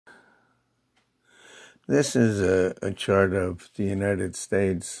This is a chart of the United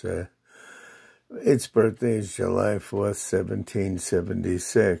States. Its birthday is July 4th,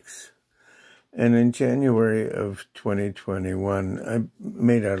 1776. And in January of 2021, I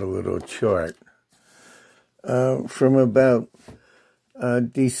made out a little chart. From about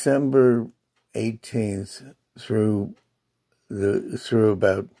December 18th through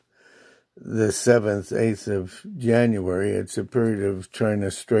about the 7th, 8th of January, it's a period of trying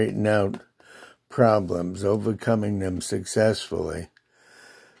to straighten out problems, overcoming them successfully.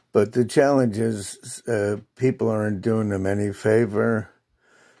 But the challenge is people aren't doing them any favor.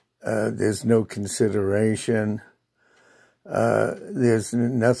 There's no consideration. There's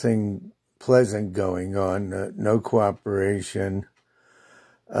nothing pleasant going on, no cooperation.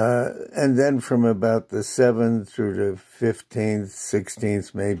 And then from about the 7th through the 15th,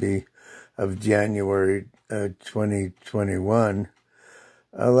 16th maybe of January 2021,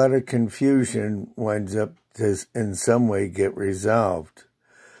 a lot of confusion winds up to in some way get resolved.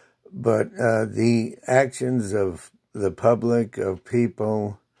 But the actions of the public, of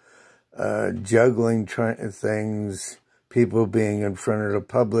people, juggling things, people being in front of the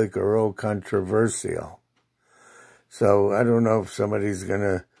public are all controversial. So I don't know if somebody's going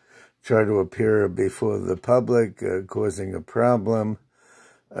to try to appear before the public, causing a problem.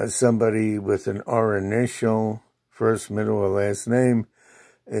 Somebody with an R initial, first, middle, or last name,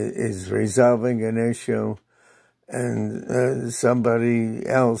 is resolving an issue, and somebody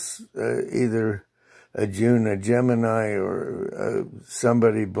else, either a June, a Gemini, or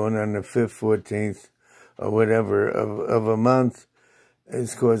somebody born on the 5th, 14th, or whatever of a month,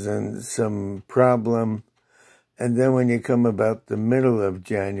 is causing some problem. And then when you come about the middle of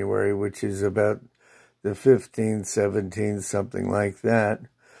January, which is about the 15th, 17th, something like that,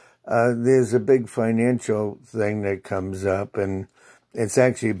 there's a big financial thing that comes up, and it's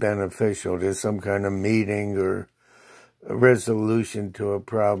actually beneficial. There's some kind of meeting or a resolution to a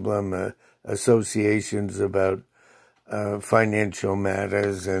problem, associations about financial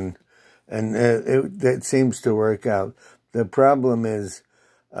matters, and that seems to work out. The problem is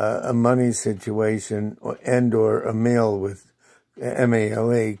a money situation or a male with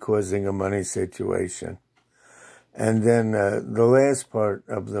M-A-L-E causing a money situation. And then the last part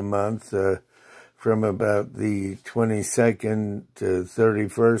of the month, from about the 22nd to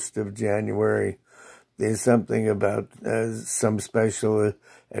 31st of January, there's something about some special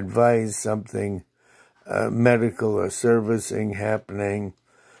advice, something medical or servicing happening,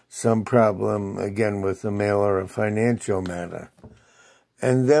 some problem, again, with a male or a financial matter.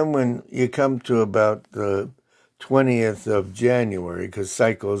 And then when you come to about the 20th of January, because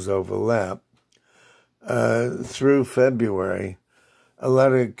cycles overlap, through February, a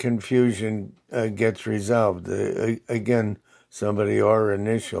lot of confusion gets resolved. Again, somebody or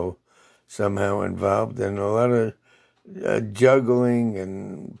initial somehow involved, and a lot of juggling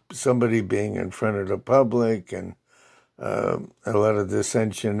and somebody being in front of the public, and a lot of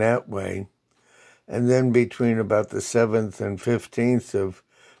dissension that way. And then between about the 7th and 15th of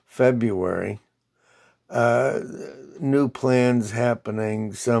February, new plans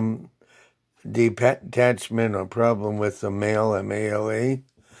happening, some detachment or problem with the male, M-A-L-E,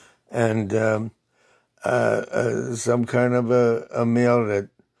 and some kind of a male that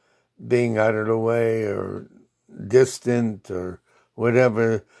being out of the way or distant or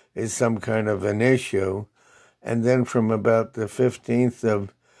whatever is some kind of an issue. And then from about the 15th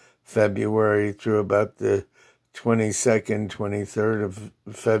of February through about the 22nd, 23rd of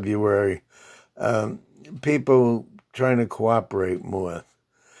February, people trying to cooperate more.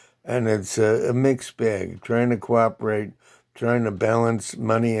 And it's a mixed bag, trying to cooperate, trying to balance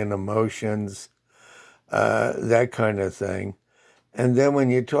money and emotions, that kind of thing. And then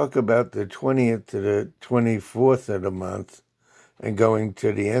when you talk about the 20th to the 24th of the month and going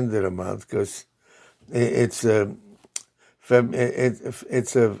to the end of the month, because it's a February,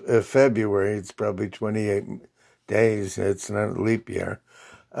 it's probably 28 days, it's not a leap year.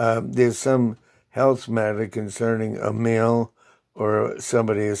 There's some health matter concerning a male or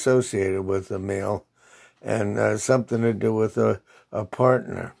somebody associated with a male, and something to do with a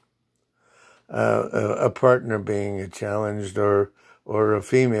partner. A partner being a challenge, or a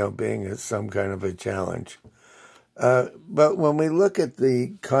female being some kind of a challenge. But when we look at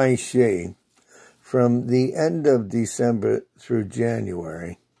the Kai Shi, from the end of December through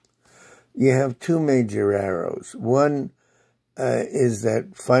January, you have two major arrows. One is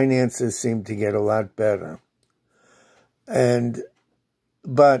that finances seem to get a lot better.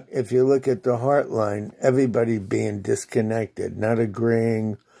 But if you look at the heart line, everybody being disconnected, not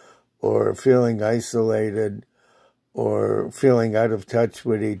agreeing, or feeling isolated, or feeling out of touch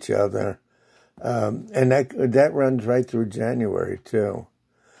with each other, And that runs right through January, too.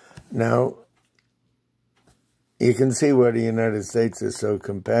 Now, you can see why the United States is so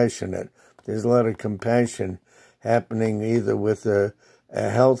compassionate. There's a lot of compassion happening either with a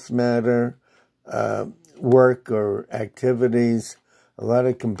health matter, work or activities, a lot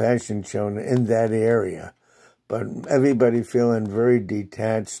of compassion shown in that area. But everybody feeling very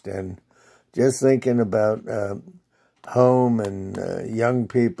detached and just thinking about home and young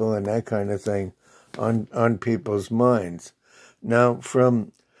people and that kind of thing on people's minds. Now,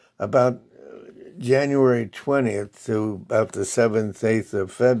 from about January 20th to about the 7th, 8th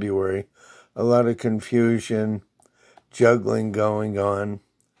of February, a lot of confusion, juggling going on,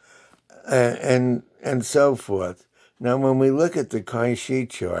 and so forth. Now, when we look at the Kai-Shi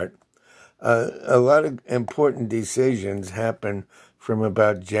chart, a lot of important decisions happen from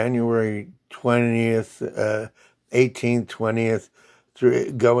about January 20th, 18th, 20th,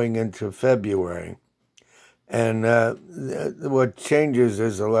 through going into February. And what changes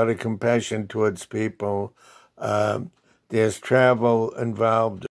is a lot of compassion towards people. There's travel involved.